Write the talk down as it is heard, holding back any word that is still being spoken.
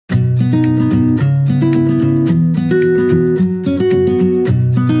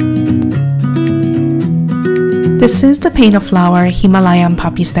This is the Paint a Flower Himalayan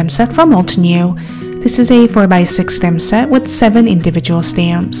Poppy stem set from Altenew. This is a 4x6 stem set with 7 individual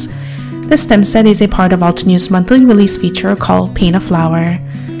stamps. This stem set is a part of Altenew's monthly release feature called Paint a Flower.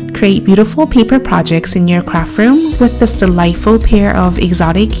 Create beautiful paper projects in your craft room with this delightful pair of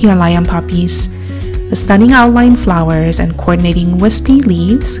exotic Himalayan poppies. The stunning outline flowers and coordinating wispy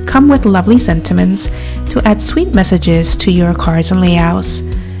leaves come with lovely sentiments to add sweet messages to your cards and layouts.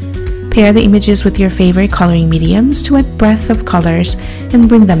 Pair the images with your favorite coloring mediums to add breadth of colors and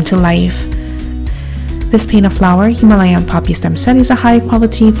bring them to life. This Paint a Flower Himalayan Poppy stem set is a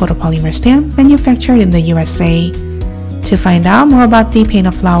high-quality photopolymer stamp manufactured in the USA. To find out more about the Paint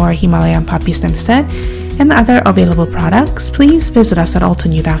a Flower Himalayan Poppy stem set and other available products, please visit us at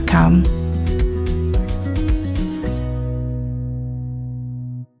altenew.com.